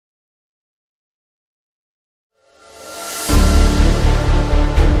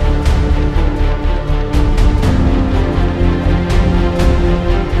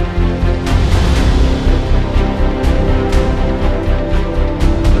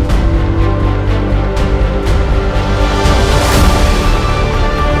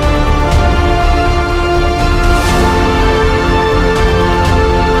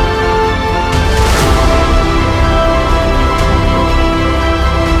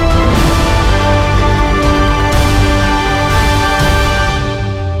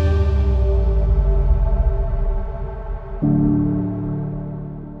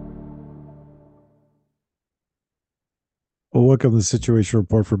welcome to the Situation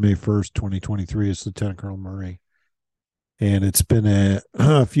Report for May 1st, 2023. It's Lieutenant Colonel Murray. And it's been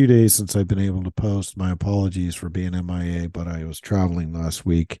a few days since I've been able to post. My apologies for being MIA, but I was traveling last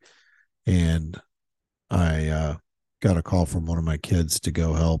week and I got a call from one of my kids to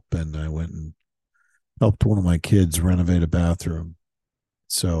go help. And I went and helped one of my kids renovate a bathroom.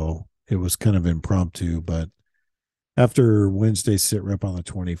 So it was kind of impromptu, but after Wednesday sit rep on the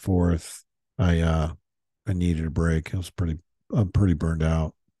 24th, I needed a break. I'm pretty burned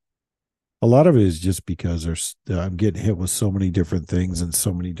out. A lot of it is just because I'm getting hit with so many different things and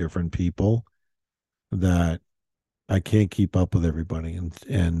so many different people that I can't keep up with everybody,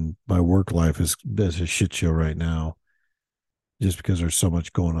 and my work life is a shit show right now, just because there's so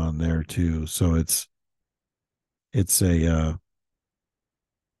much going on there too. So it's a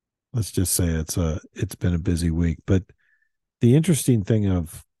let's just say it's been a busy week. But the interesting thing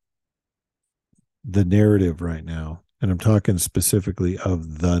of the narrative right now, and I'm talking specifically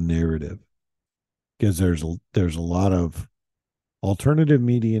of the narrative, because there's a lot of alternative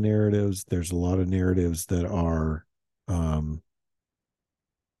media narratives. There's a lot of narratives that are, what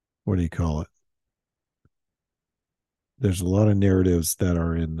do you call it? There's a lot of narratives that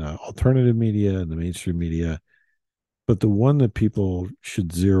are in alternative media and the mainstream media, but the one that people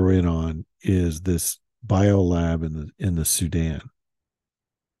should zero in on is this biolab in the Sudan.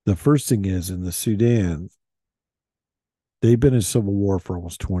 The first thing is, in the Sudan, they've been in civil war for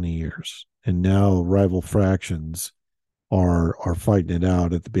almost 20 years, and now rival factions are fighting it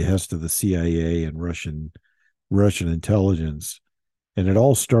out at the behest of the CIA and Russian intelligence. And it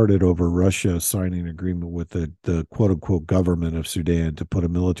all started over Russia signing an agreement with the quote unquote government of Sudan to put a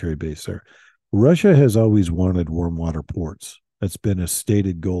military base there. Russia has always wanted warm water ports. That's been a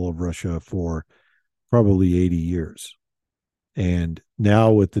stated goal of Russia for probably 80 years. And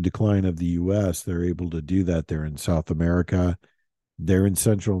now, with the decline of the US, they're able to do that. They're in South America, they're in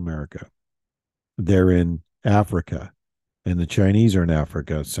Central America, they're in Africa, and the Chinese are in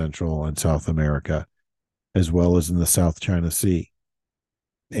Africa, Central and South America, as well as in the South China Sea.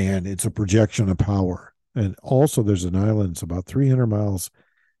 And it's a projection of power. And also, there's an island, it's about 300 miles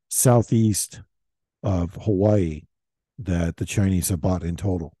southeast of Hawaii, that the Chinese have bought in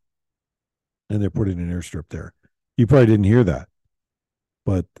total. And they're putting an airstrip there. You probably didn't hear that,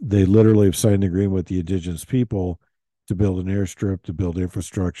 but they literally have signed an agreement with the indigenous people to build an airstrip, to build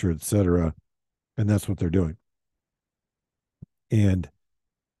infrastructure, etc. And that's what they're doing. And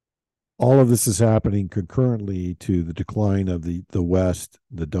all of this is happening concurrently to the decline of the West,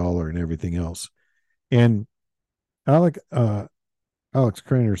 the dollar, and everything else. And Alex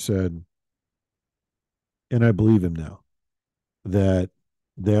Craner said, and I believe him now, that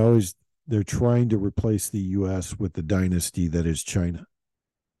they're trying to replace the U.S. with the dynasty that is China,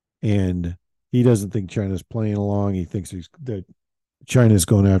 and he doesn't think China's playing along. He thinks that China's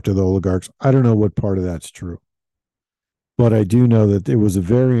going after the oligarchs. I don't know what part of that's true, but I do know that it was a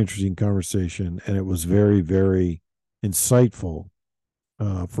very interesting conversation, and it was very, very insightful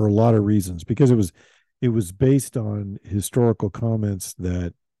for a lot of reasons, because it was based on historical comments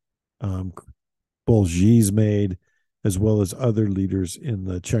that both Xi's made, as well as other leaders in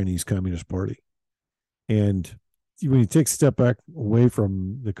the Chinese Communist Party. And when you take a step back away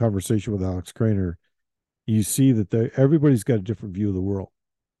from the conversation with Alex Craner, you see that everybody's got a different view of the world.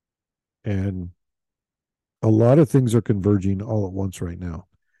 And a lot of things are converging all at once right now.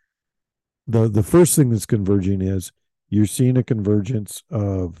 The first thing that's converging is you're seeing a convergence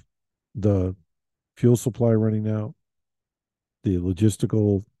of the fuel supply running out, the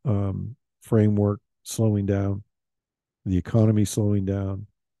logistical framework slowing down, the economy slowing down,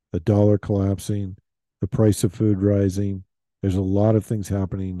 the dollar collapsing, the price of food rising. There's a lot of things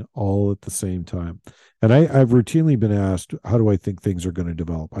happening all at the same time. And I've routinely been asked, how do I think things are going to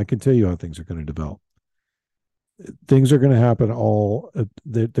develop? I can tell you how things are going to develop. Things are going to happen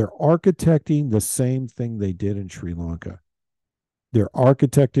they're architecting the same thing they did in Sri Lanka. They're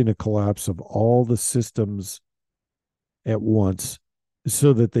architecting a collapse of all the systems at once,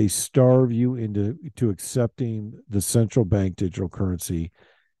 so that they starve you into accepting the central bank digital currency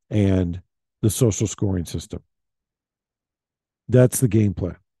and the social scoring system. That's the game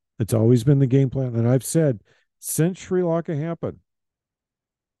plan. It's always been the game plan. And I've said, since Sri Lanka happened,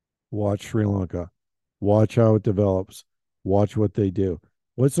 watch Sri Lanka, watch how it develops, watch what they do.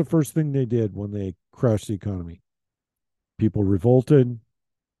 What's the first thing they did when they crashed the economy? People revolted.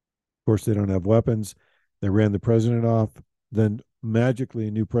 Of course, they don't have weapons. They ran the president off. Then magically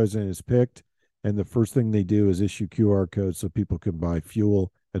a new president is picked, and the first thing they do is issue QR codes so people can buy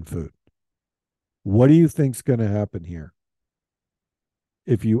fuel and food. What do you think's going to happen here?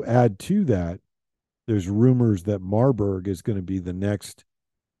 If you add to that there's rumors that Marburg is going to be the next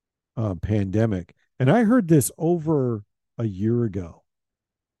pandemic. And I heard this over a year ago.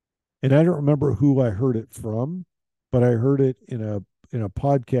 And I don't remember who I heard it from, but I heard it in a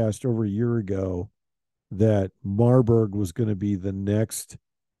podcast over a year ago that Marburg was going to be the next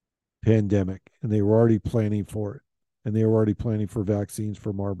pandemic, and they were already planning for it, and they were already planning for vaccines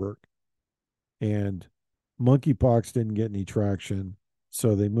for Marburg. And monkeypox didn't get any traction,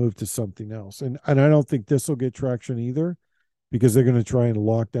 so they moved to something else. And I don't think this will get traction either, because they're going to try and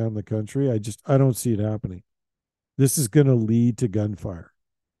lock down the country. I don't see it happening. This is going to lead to gunfire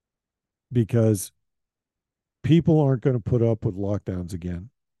because people aren't going to put up with lockdowns again.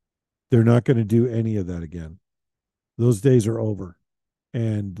 They're not going to do any of that again. Those days are over.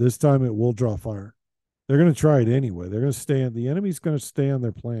 And this time it will draw fire. They're going to try it anyway. They're going to stay on, the enemy's going to stay on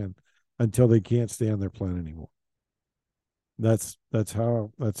their plan until they can't stay on their plan anymore. That's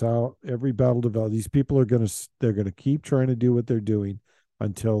how every battle develops. These people are they're going to keep trying to do what they're doing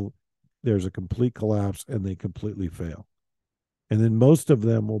until there's a complete collapse and they completely fail. And then most of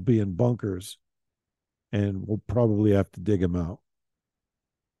them will be in bunkers and we'll probably have to dig them out.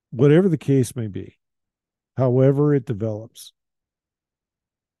 Whatever the case may be, however it develops,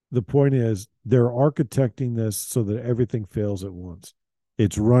 the point is they're architecting this so that everything fails at once.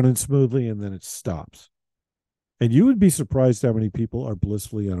 It's running smoothly and then it stops. And you would be surprised how many people are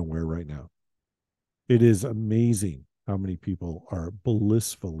blissfully unaware right now. It is amazing how many people are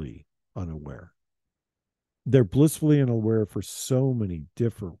blissfully unaware. They're blissfully unaware for so many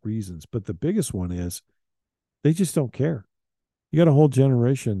different reasons. But the biggest one is they just don't care. You got a whole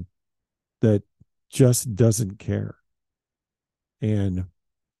generation that just doesn't care. And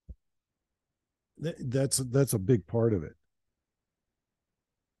that's a big part of it.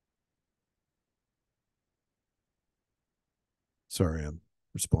 Sorry, I'm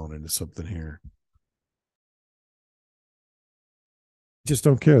responding to something here. Just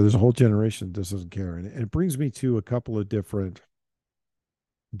don't care. There's a whole generation that doesn't care, and it brings me to a couple of different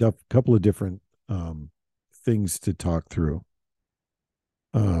things to talk through.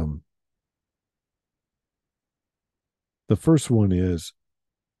 Um, the first one is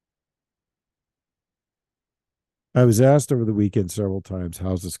I was asked over the weekend several times,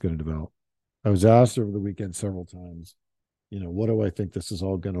 how's this going to develop? I was asked over the weekend several times, what do I think this is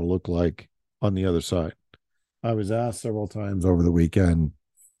all going to look like on the other side? I was asked several times over the weekend,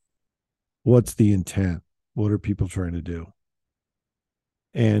 what's the intent? What are people trying to do?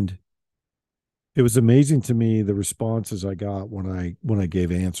 And it was amazing to me the responses I got when I gave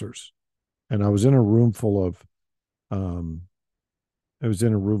answers. And I was in a room full of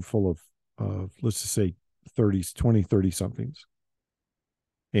let's just say 30s, 20, 30 somethings.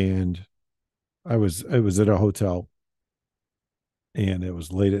 And I was at a hotel and it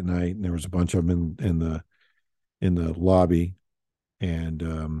was late at night and there was a bunch of them in the lobby.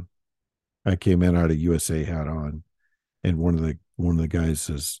 And I came in, I had a USA hat on, and one of the guys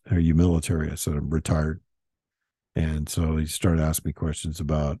says, "Are you military?" I said, "I'm retired." And so he started asking me questions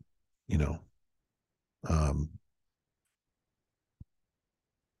about, you know,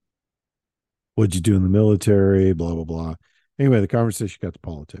 what'd you do in the military, blah blah blah. Anyway, the conversation got to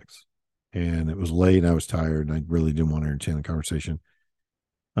politics, and it was late, and I was tired, and I really didn't want to entertain the conversation.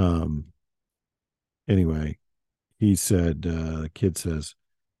 Um. Anyway, he said, the kid says,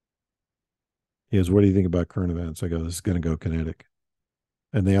 he goes, "What do you think about current events?" I go, "This is going to go kinetic,"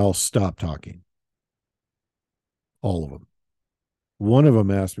 and they all stopped talking. All of them. One of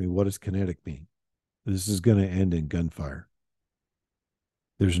them asked me, "What does kinetic mean?" This is going to end in gunfire.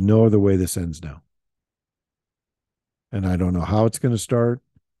 There's no other way this ends now. And I don't know how it's going to start.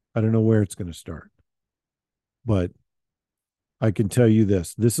 I don't know where it's going to start. But I can tell you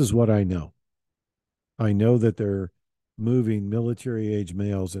this. This is what I know. I know that they're moving military age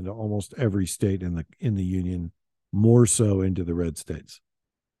males into almost every state in the union, more so into the red states.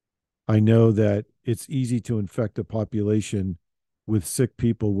 I know that it's easy to infect a population with sick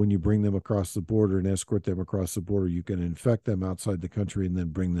people when you bring them across the border and escort them across the border. You can infect them outside the country and then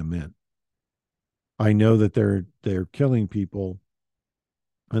bring them in. I know that they're killing people,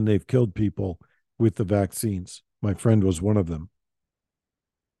 and they've killed people with the vaccines. My friend was one of them.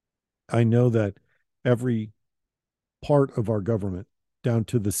 I know that every part of our government, down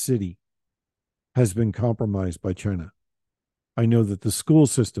to the city, has been compromised by China. I know that the school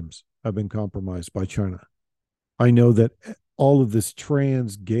systems have been compromised by China. I know that all of this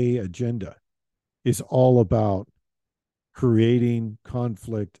trans gay agenda is all about creating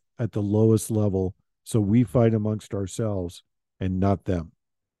conflict at the lowest level so we fight amongst ourselves and not them.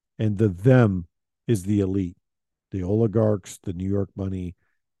 And the them is the elite, the oligarchs, the New York money,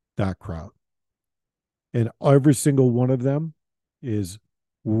 that crowd. And every single one of them is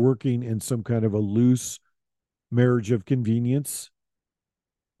working in some kind of a loose marriage of convenience,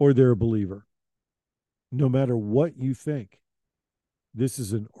 or they're a believer. No matter what you think, this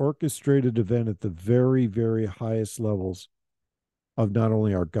is an orchestrated event at the very, very highest levels of not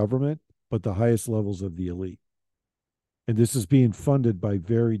only our government, but the highest levels of the elite. And this is being funded by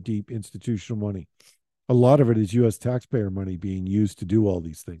very deep institutional money. A lot of it is US taxpayer money being used to do all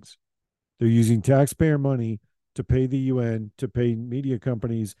these things. They're using taxpayer money to pay the UN, to pay media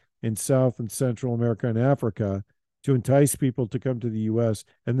companies in South and Central America and Africa to entice people to come to the US.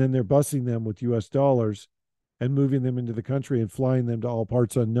 And then they're busing them with US dollars and moving them into the country and flying them to all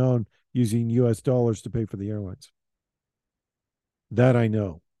parts unknown using US dollars to pay for the airlines. That I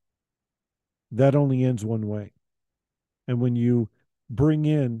know. That only ends one way. And when you bring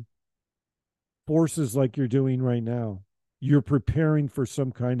in forces like you're doing right now, you're preparing for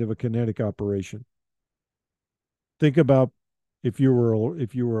some kind of a kinetic operation. Think about if you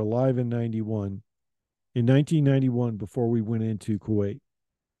were alive in 91. In 1991, before we went into Kuwait,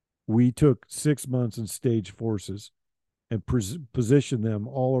 we took 6 months and staged forces and positioned them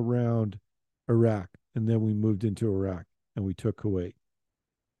all around Iraq. And then we moved into Iraq and we took Kuwait.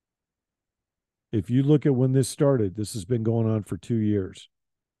 If you look at when this started, this has been going on for 2 years.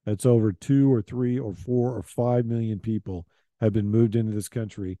 That's over 2 or 3 or 4 or 5 million people have been moved into this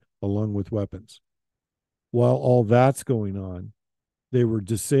country along with weapons. While all that's going on, they were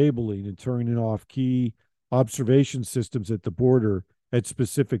disabling and turning off key observation systems at the border at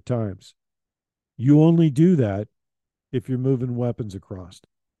specific times. You only do that if you're moving weapons across.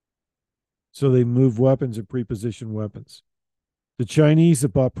 So they move weapons and pre-position weapons. The Chinese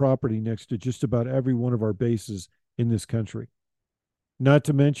have bought property next to just about every one of our bases in this country. Not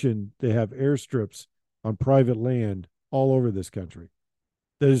to mention, they have airstrips on private land all over this country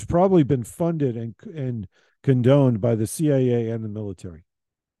that has probably been funded and condoned by the CIA and the military.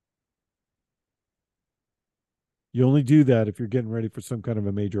 You only do that if you're getting ready for some kind of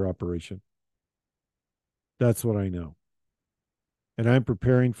a major operation. That's what I know. And I'm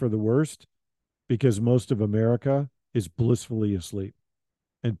preparing for the worst because most of America is blissfully asleep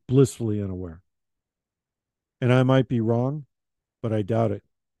and blissfully unaware. And I might be wrong, but I doubt it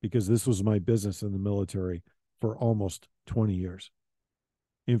because this was my business in the military for almost 20 years.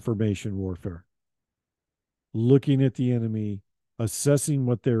 Information warfare. Looking at the enemy, assessing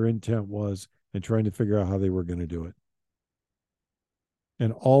what their intent was, and trying to figure out how they were going to do it.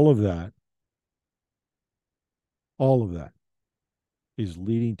 And all of that is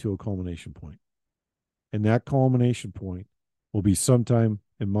leading to a culmination point. And that culmination point will be sometime,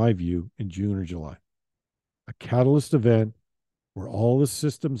 in my view, in June or July. A catalyst event where all the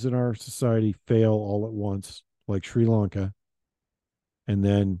systems in our society fail all at once, like Sri Lanka, and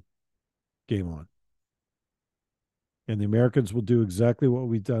then game on. And the Americans will do exactly what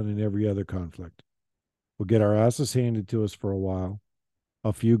we've done in every other conflict. We'll get our asses handed to us for a while.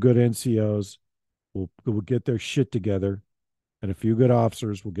 A few good NCOs will get their shit together, and a few good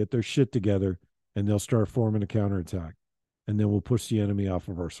officers will get their shit together, and they'll start forming a counterattack. And then we'll push the enemy off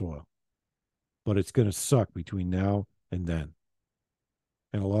of our soil. But it's going to suck between now and then.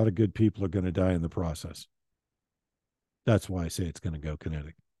 And a lot of good people are going to die in the process. That's why I say it's going to go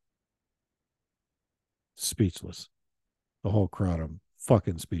kinetic. Speechless. The whole crowd, I'm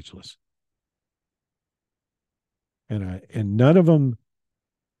fucking speechless. And none of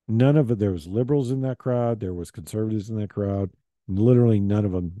it, there was liberals in that crowd, there was conservatives in that crowd, and literally none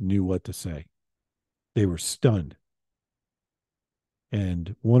of them knew what to say. They were stunned.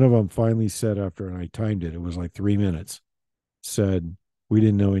 And one of them finally said, after, and I timed it, it was like 3 minutes, said, "We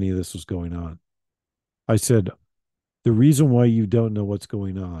didn't know any of this was going on." I said, "The reason why you don't know what's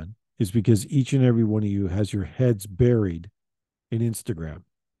going on is because each and every one of you has your heads buried in Instagram,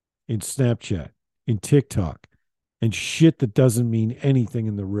 in Snapchat, in TikTok, and shit that doesn't mean anything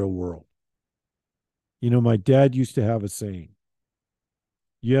in the real world." You know, my dad used to have a saying: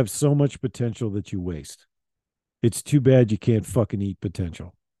 "You have so much potential that you waste. It's too bad you can't fucking eat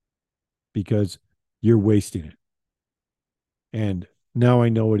potential because you're wasting it." And now I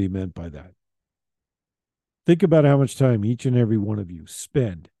know what he meant by that. Think about how much time each and every one of you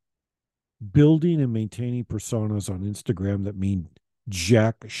spend building and maintaining personas on Instagram that mean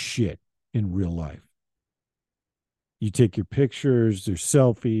jack shit in real life. You take your pictures, your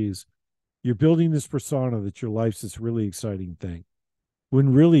selfies, you're building this persona that your life's this really exciting thing,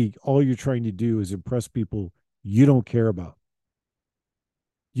 when really all you're trying to do is impress people you don't care about.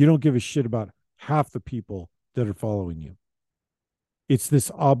 You don't give a shit about half the people that are following you. It's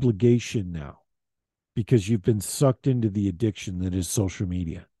this obligation now because you've been sucked into the addiction that is social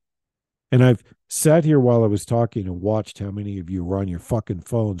media. And I've sat here while I was talking and watched how many of you were on your fucking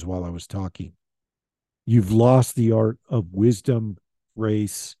phones while I was talking. You've lost the art of wisdom,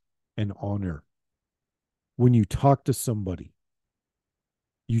 grace, and honor. When you talk to somebody,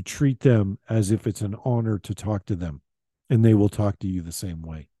 you treat them as if it's an honor to talk to them, and they will talk to you the same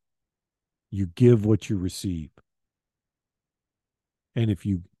way. You give what you receive. And if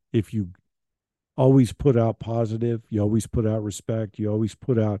you always put out positive, you always put out respect, you always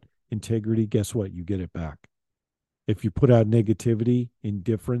put out integrity, guess what? You get it back. If you put out negativity,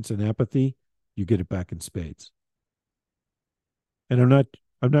 indifference, and apathy, you get it back in spades. And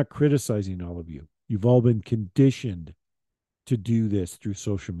I'm not criticizing all of you. You've all been conditioned to do this through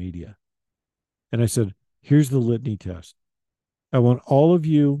social media. And I said, here's the litany test. I want all of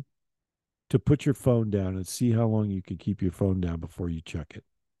you to put your phone down and see how long you can keep your phone down before you check it.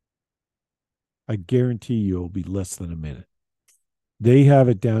 I guarantee you it'll be less than a minute. They have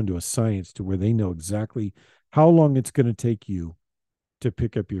it down to a science to where they know exactly how long it's going to take you to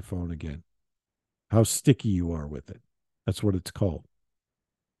pick up your phone again, how sticky you are with it. That's what it's called.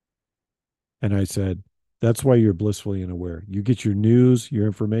 And I said, that's why you're blissfully unaware. You get your news, your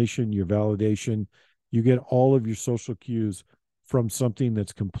information, your validation, you get all of your social cues from something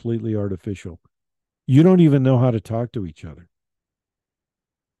that's completely artificial. You don't even know how to talk to each other.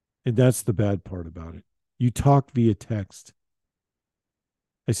 And that's the bad part about it. You talk via text.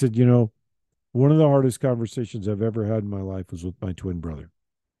 I said, one of the hardest conversations I've ever had in my life was with my twin brother.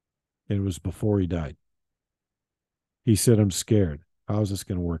 And it was before he died. He said, I'm scared. How's this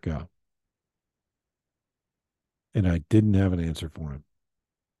going to work out? And I didn't have an answer for him.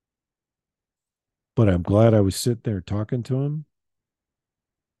 But I'm glad I was sitting there talking to him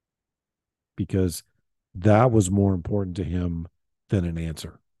because that was more important to him than an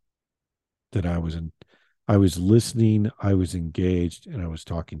answer. That I was listening, I was engaged, and I was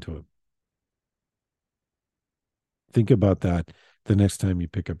talking to him. Think about that the next time you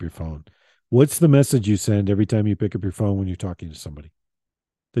pick up your phone. What's the message you send every time you pick up your phone when you're talking to somebody?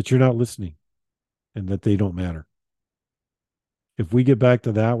 That you're not listening and that they don't matter. If we get back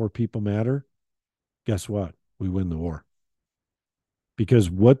to that where people matter, guess what? We win the war. Because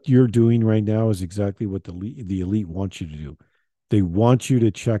what you're doing right now is exactly what the elite wants you to do. They want you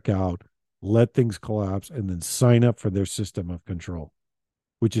to check out, let things collapse, and then sign up for their system of control,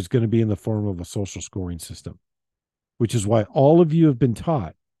 which is going to be in the form of a social scoring system, which is why all of you have been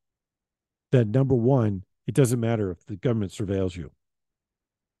taught that, number one, it doesn't matter if the government surveils you.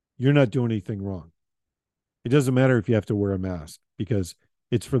 You're not doing anything wrong. It doesn't matter if you have to wear a mask because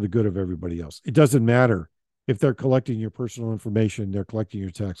it's for the good of everybody else. It doesn't matter if they're collecting your personal information, they're collecting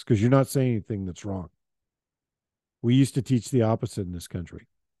your text because you're not saying anything that's wrong. We used to teach the opposite in this country.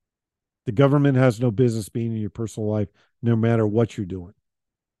 The government has no business being in your personal life, no matter what you're doing.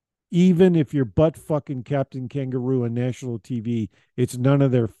 Even if you're butt fucking Captain Kangaroo on national TV, it's none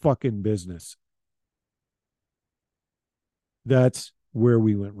of their fucking business. That's where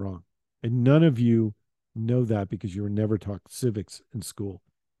we went wrong. And none of you know that because you were never taught civics in school.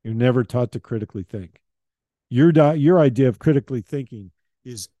 You're never taught to critically think. Your idea of critically thinking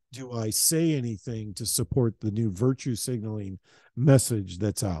is, do I say anything to support the new virtue signaling message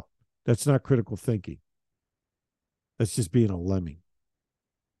that's out? That's not critical thinking. That's just being a lemming.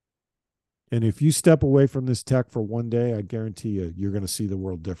 And if you step away from this tech for one day, I guarantee you, you're going to see the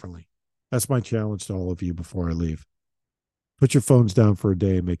world differently. That's my challenge to all of you before I leave. Put your phones down for a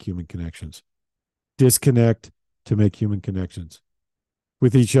day and make human connections. Disconnect to make human connections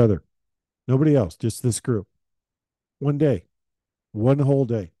with each other. Nobody else, just this group. One day, one whole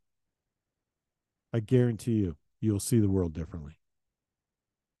day. I guarantee you, you'll see the world differently.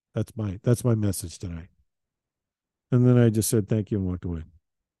 That's my message tonight. And then I just said thank you and walked away.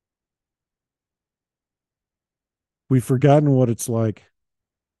 We've forgotten what it's like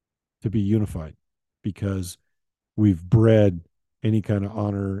to be unified because we've bred any kind of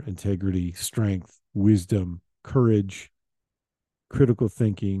honor, integrity, strength, wisdom, courage, critical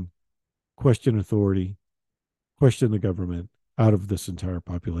thinking, question authority, question the government out of this entire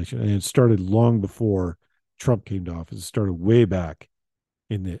population. And it started long before Trump came to office. It started way back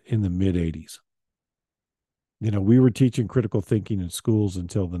in the mid 80s. We were teaching critical thinking in schools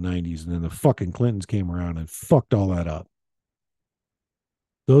until the 90s, and then the fucking Clintons came around and fucked all that up.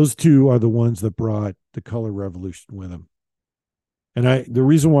 Those two are the ones that brought the color revolution with them. And the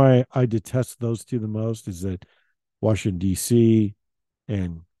reason why I detest those two the most is that Washington, D.C.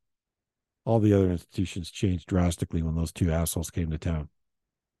 and all the other institutions changed drastically when those two assholes came to town.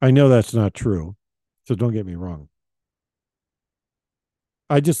 I know that's not true, so don't get me wrong.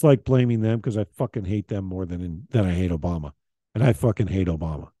 I just like blaming them because I fucking hate them more than I hate Obama. And I fucking hate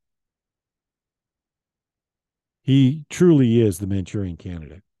Obama. He truly is the Manchurian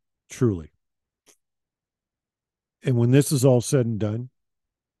candidate. Truly. And when this is all said and done,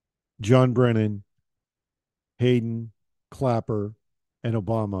 John Brennan, Hayden, Clapper, and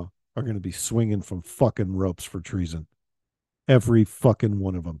Obama are going to be swinging from fucking ropes for treason. Every fucking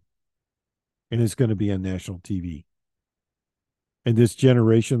one of them. And it's going to be on national TV. And this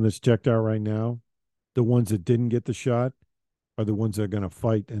generation that's checked out right now, the ones that didn't get the shot are the ones that are going to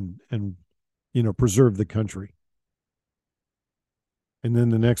fight and preserve the country. And then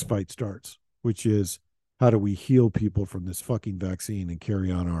the next fight starts, which is how do we heal people from this fucking vaccine and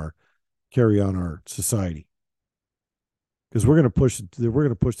carry on our society? Because we're going to push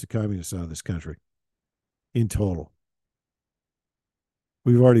the communists out of this country in total.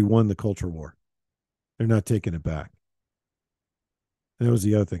 We've already won the culture war. They're not taking it back. And that was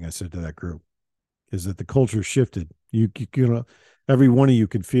the other thing I said to that group, is that the culture shifted. You know, every one of you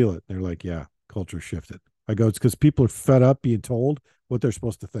can feel it. They're like, yeah, culture shifted. I go, it's because people are fed up being told what they're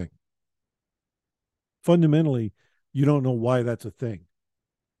supposed to think. Fundamentally, you don't know why that's a thing.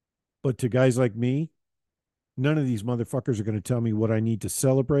 But to guys like me, none of these motherfuckers are going to tell me what I need to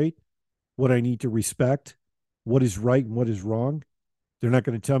celebrate, what I need to respect, what is right and what is wrong. They're not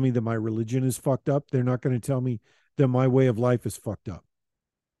going to tell me that my religion is fucked up. They're not going to tell me that my way of life is fucked up.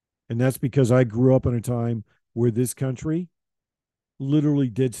 And that's because I grew up in a time where this country literally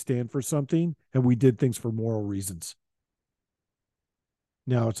did stand for something and we did things for moral reasons.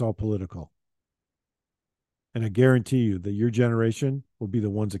 Now it's all political. And I guarantee you that your generation will be the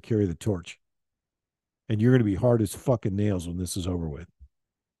ones that carry the torch. And you're going to be hard as fucking nails when this is over with.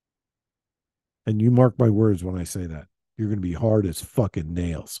 And you mark my words when I say that. You're going to be hard as fucking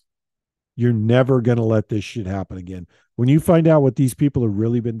nails. You're never going to let this shit happen again. When you find out what these people have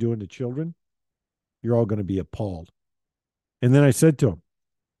really been doing to children, you're all going to be appalled. And then I said to him,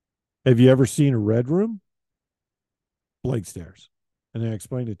 have you ever seen a red room? Blank stares. And I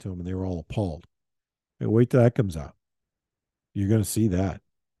explained it to them, and they were all appalled. And wait till that comes out. You're going to see that.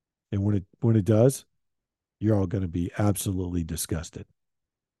 And when it does, you're all going to be absolutely disgusted.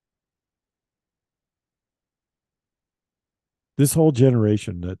 This whole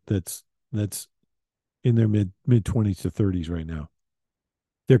generation that's in their mid 20s to 30s right now,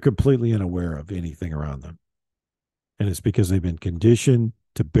 they're completely unaware of anything around them. And it's because they've been conditioned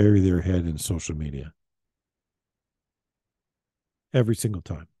to bury their head in social media. Every single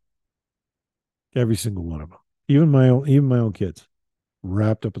time. Every single one of them. Even my own kids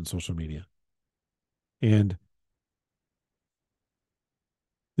wrapped up in social media. And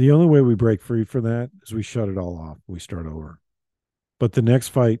the only way we break free from that is we shut it all off. We start over. But the next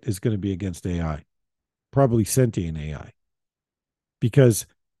fight is going to be against AI, probably sentient AI, because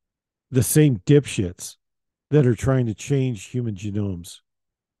the same dipshits that are trying to change human genomes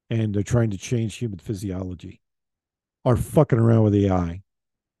and they're trying to change human physiology are fucking around with AI,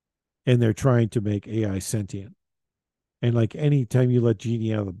 and they're trying to make AI sentient. And like any time you let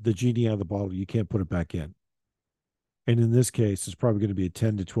the genie out of the bottle, you can't put it back in. And in this case, it's probably going to be a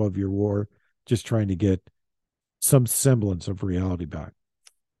 10 to 12-year war just trying to get some semblance of reality back.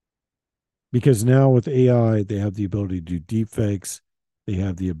 Because now with AI, they have the ability to do deep fakes. They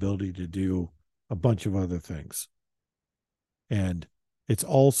have the ability to do a bunch of other things. And it's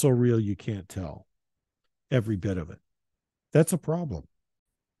all so real you can't tell every bit of it. That's a problem.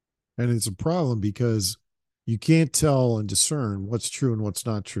 And it's a problem because you can't tell and discern what's true and what's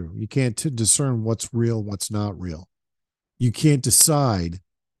not true. You can't discern what's real, what's not real. You can't decide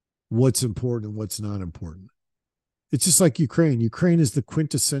what's important and what's not important. It's just like Ukraine. Ukraine is the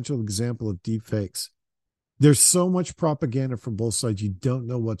quintessential example of deep fakes. There's so much propaganda from both sides. You don't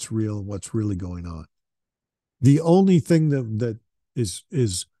know what's real and what's really going on. The only thing that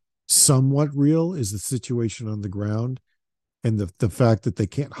is somewhat real is the situation on the ground and the fact that they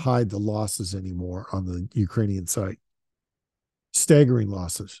can't hide the losses anymore on the Ukrainian side. Staggering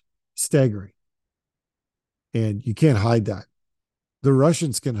losses. Staggering. And you can't hide that. The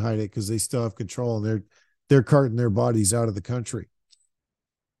Russians can hide it because they still have control and they're carting their bodies out of the country.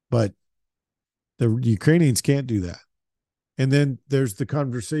 But the Ukrainians can't do that. And then there's the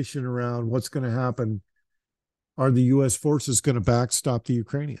conversation around what's going to happen. Are the U.S. forces going to backstop the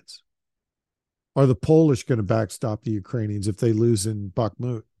Ukrainians? Are the Polish going to backstop the Ukrainians if they lose in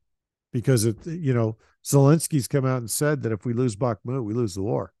Bakhmut? Because Zelensky's come out and said that if we lose Bakhmut, we lose the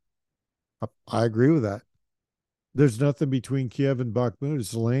war. I agree with that. There's nothing between Kiev and Bakhmut.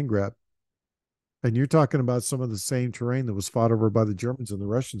 It's a land grab. And you're talking about some of the same terrain that was fought over by the Germans and the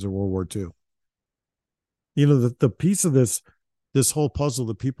Russians in World War II. The piece of this whole puzzle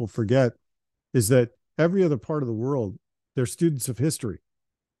that people forget is that every other part of the world, they're students of history.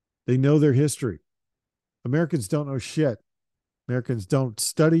 They know their history. Americans don't know shit. Americans don't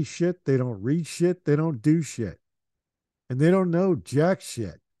study shit. They don't read shit. They don't do shit. And they don't know jack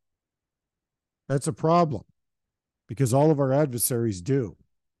shit. That's a problem because all of our adversaries do.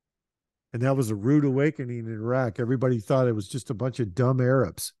 And that was a rude awakening in Iraq. Everybody thought it was just a bunch of dumb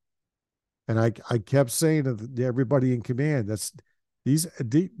Arabs. And I kept saying to everybody in command,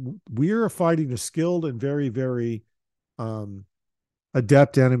 we are fighting a skilled and very, very um,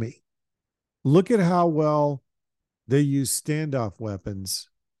 adept enemy. Look at how well they use standoff weapons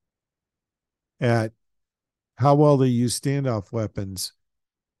at how well they use standoff weapons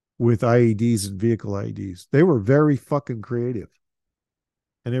with IEDs and vehicle IEDs. They were very fucking creative.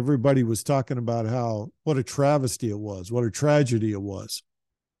 And everybody was talking about how what a travesty it was, what a tragedy it was.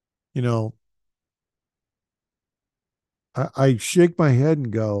 You know, I shake my head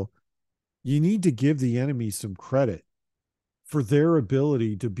and go, you need to give the enemy some credit for their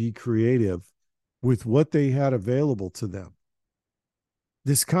ability to be creative with what they had available to them.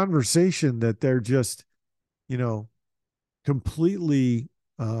 This conversation that they're just, you know, completely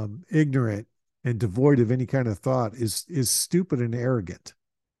ignorant and devoid of any kind of thought is stupid and arrogant.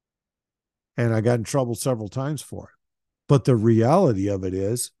 And I got in trouble several times for it. But the reality of it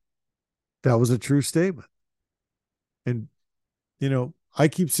is that was a true statement. And, you know, I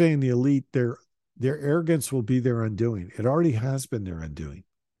keep saying the elite, their arrogance will be their undoing. It already has been their undoing.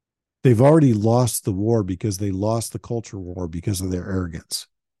 They've already lost the war because they lost the culture war because of their arrogance.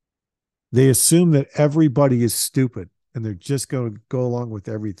 They assume that everybody is stupid and they're just going to go along with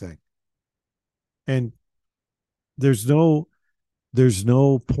everything. And there's no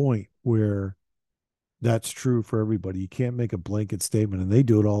point where that's true for everybody. You can't make a blanket statement, and they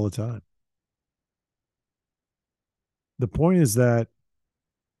do it all the time. The point is that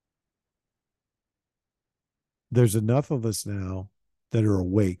there's enough of us now that are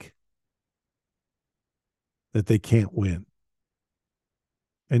awake that they can't win.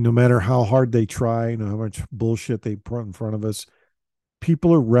 And no matter how hard they try, no how much bullshit they put in front of us,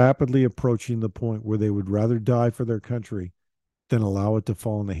 people are rapidly approaching the point where they would rather die for their country than allow it to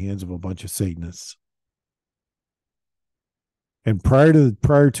fall in the hands of a bunch of Satanists. And prior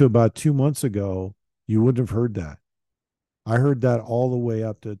to about 2 months ago, you wouldn't have heard that. I heard that all the way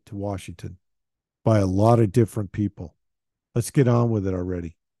up to Washington by a lot of different people. Let's get on with it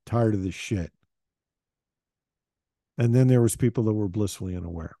already. Tired of this shit. And then there was people that were blissfully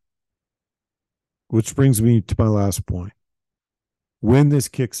unaware. Which brings me to my last point. When this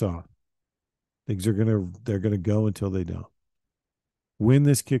kicks off, things they're gonna go until they don't. When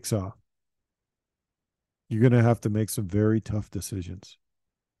this kicks off, you're gonna have to make some very tough decisions.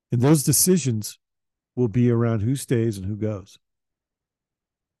 And those decisions will be around who stays and who goes.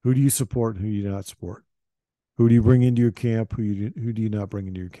 Who do you support and who do you not support? Who do you bring into your camp? Who do you not bring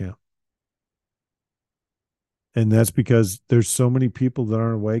into your camp? And that's because there's so many people that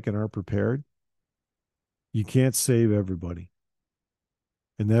aren't awake and aren't prepared. You can't save everybody.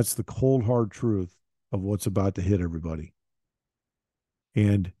 And that's the cold, hard truth of what's about to hit everybody.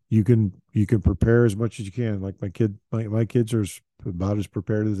 And you can prepare as much as you can. Like my kids are about as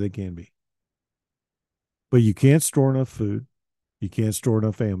prepared as they can be. But you can't store enough food. You can't store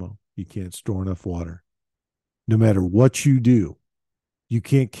enough ammo. You can't store enough water. No matter what you do, you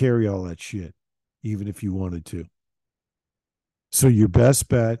can't carry all that shit, even if you wanted to. So your best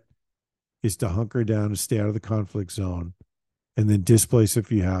bet is to hunker down and stay out of the conflict zone and then displace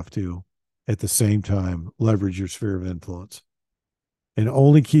if you have to. At the same time, leverage your sphere of influence. And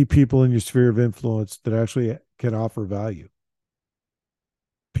only keep people in your sphere of influence that actually can offer value.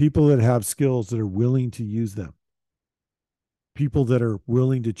 People that have skills that are willing to use them. People that are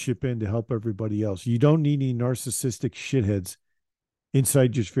willing to chip in to help everybody else. You don't need any narcissistic shitheads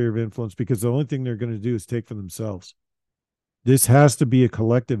inside your sphere of influence because the only thing they're going to do is take for themselves. This has to be a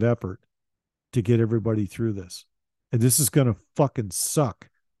collective effort to get everybody through this. And this is going to fucking suck.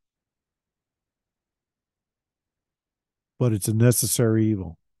 But it's a necessary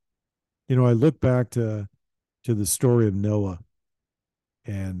evil. You know, I look back to the story of Noah,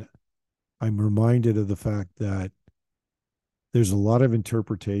 and I'm reminded of the fact that there's a lot of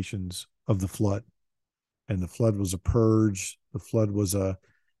interpretations of the flood. And the flood was a purge. The flood was a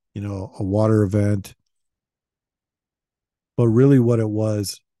water event. But really what it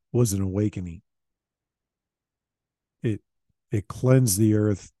was an awakening. It cleansed the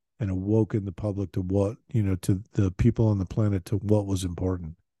earth and awoken the public to what, to the people on the planet, to what was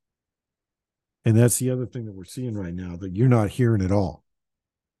important. And that's the other thing that we're seeing right now that you're not hearing at all,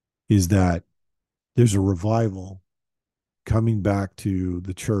 is that there's a revival coming back to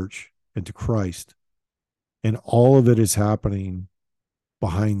the church and to Christ. And all of it is happening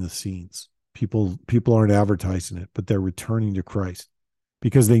behind the scenes. People aren't advertising it, but they're returning to Christ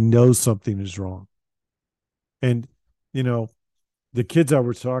because they know something is wrong. And, you know, the kids I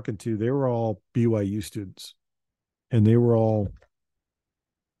was talking to, they were all BYU students, and they were all,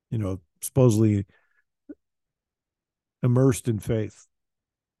 supposedly immersed in faith.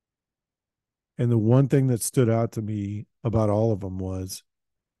 And the one thing that stood out to me about all of them was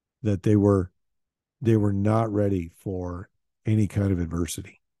that they were not ready for any kind of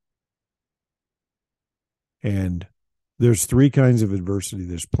adversity. And there's three kinds of adversity.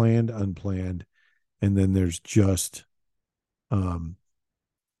 There's planned, unplanned, and then there's just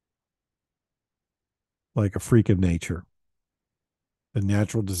like a freak of nature, a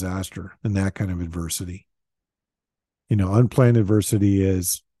natural disaster, and that kind of adversity. Unplanned adversity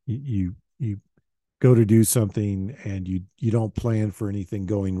is you go to do something and you don't plan for anything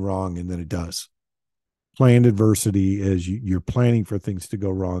going wrong, and then it does. Planned adversity is you're planning for things to go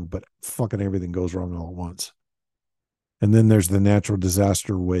wrong, but fucking everything goes wrong all at once. And then there's the natural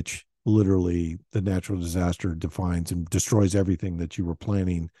disaster, which literally the natural disaster defines and destroys everything that you were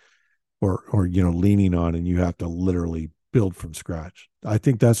planning or leaning on, and you have to literally build from scratch. I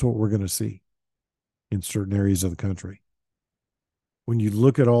think that's what we're going to see in certain areas of the country. When you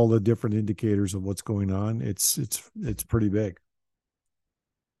look at all the different indicators of what's going on, it's pretty big.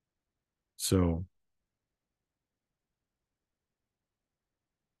 So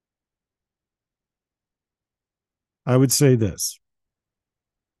I would say this: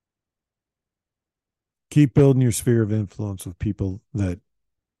 keep building your sphere of influence with people that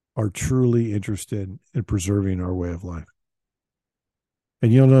are truly interested in preserving our way of life.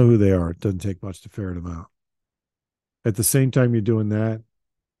 And you'll know who they are. It doesn't take much to ferret them out. At the same time you're doing that,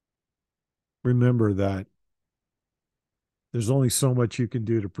 remember that there's only so much you can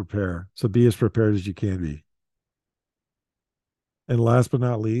do to prepare. So be as prepared as you can be. And last but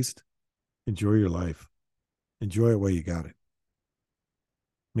not least, enjoy your life. Enjoy it while you got it.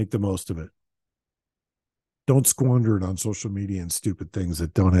 Make the most of it. Don't squander it on social media and stupid things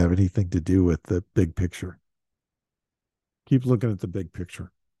that don't have anything to do with the big picture. Keep looking at the big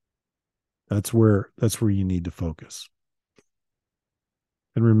picture. That's where you need to focus.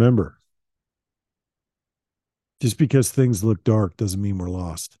 And remember, just because things look dark doesn't mean we're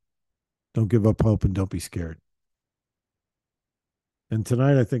lost. Don't give up hope and don't be scared. And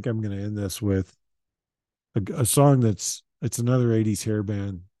tonight, I think I'm going to end this with a song it's another 80s hair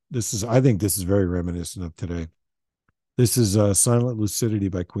band. I think this is very reminiscent of today. This is Silent Lucidity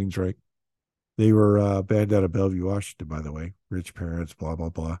by Queensryche. They were a band out of Bellevue, Washington, by the way. Rich parents, blah, blah,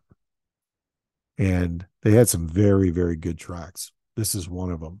 blah. And they had some very, very good tracks. This is one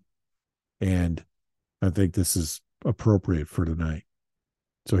of them. And I think this is appropriate for tonight.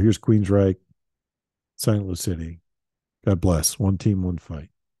 So here's Queensryche, Silent Lucidity. God bless. One team, one fight.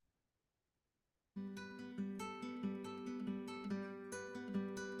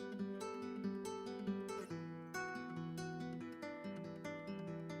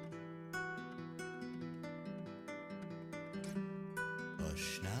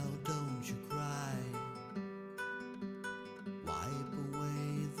 Hush now, don't you cry. Wipe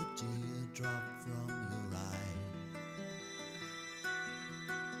away the teardrop from your eye.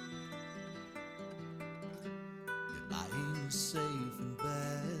 You're lying safe in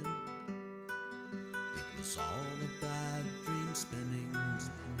bed. It was all a bad dream spinning in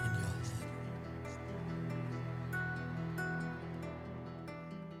your head.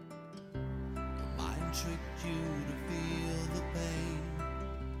 Your mind tricked you to feel the pain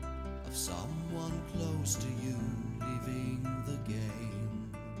of someone close to you leaving the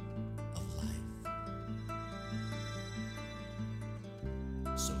game of life.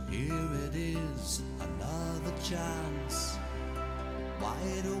 So here it is, another chance.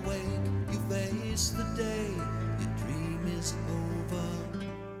 Wide awake, you face the day. Your dream is over,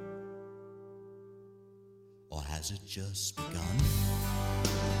 or has it just begun?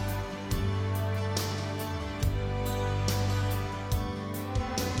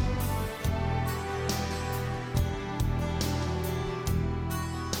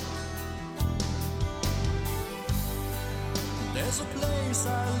 There's a place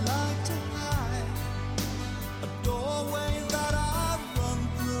I like to hide, a doorway that I run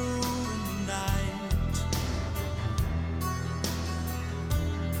through tonight.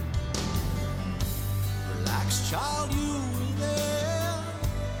 Relax, child, you were there,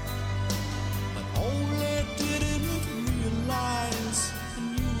 but only didn't realize when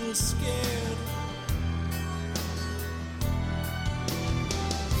you were scared.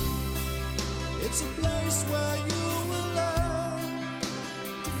 It's a place where you will learn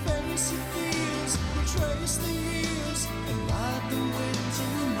to face your fears, retrace the years, and ride the winds of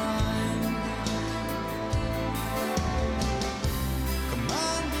your mind.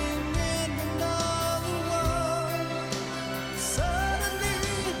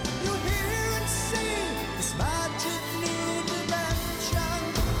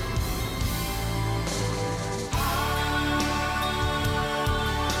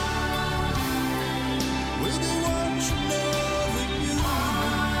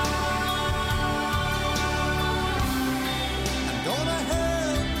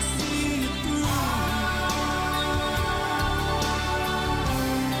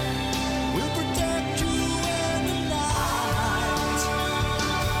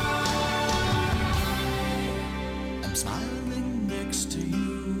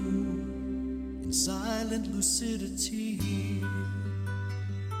 lucidity.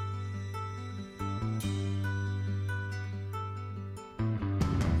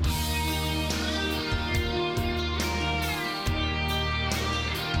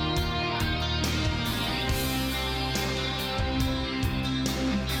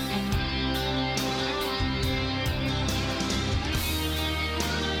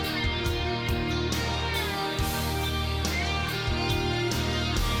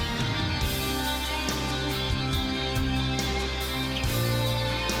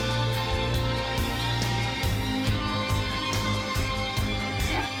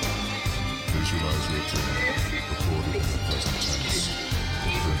 Visualize your dream, recorded in the present tense,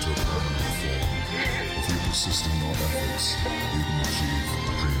 put into a permanent form. If you persist in your efforts, you can achieve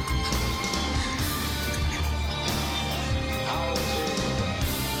dream control.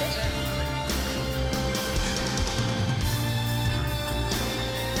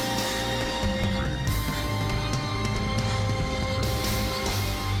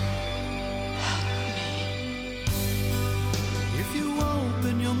 If you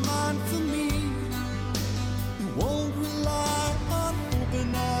open your mind for me, you won't rely on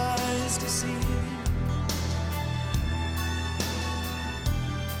open eyes to see.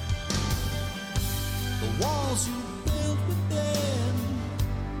 The walls you built within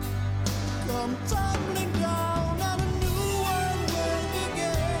come tumbling down and a new world will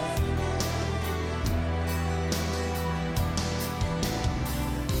begin.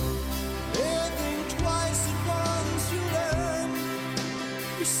 Think twice at once, you learn.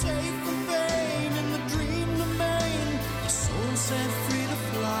 You're safe and vain in the dream domain. Your soul set free to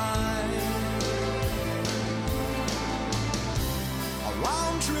fly. A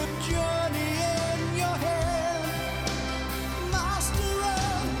round trip journey.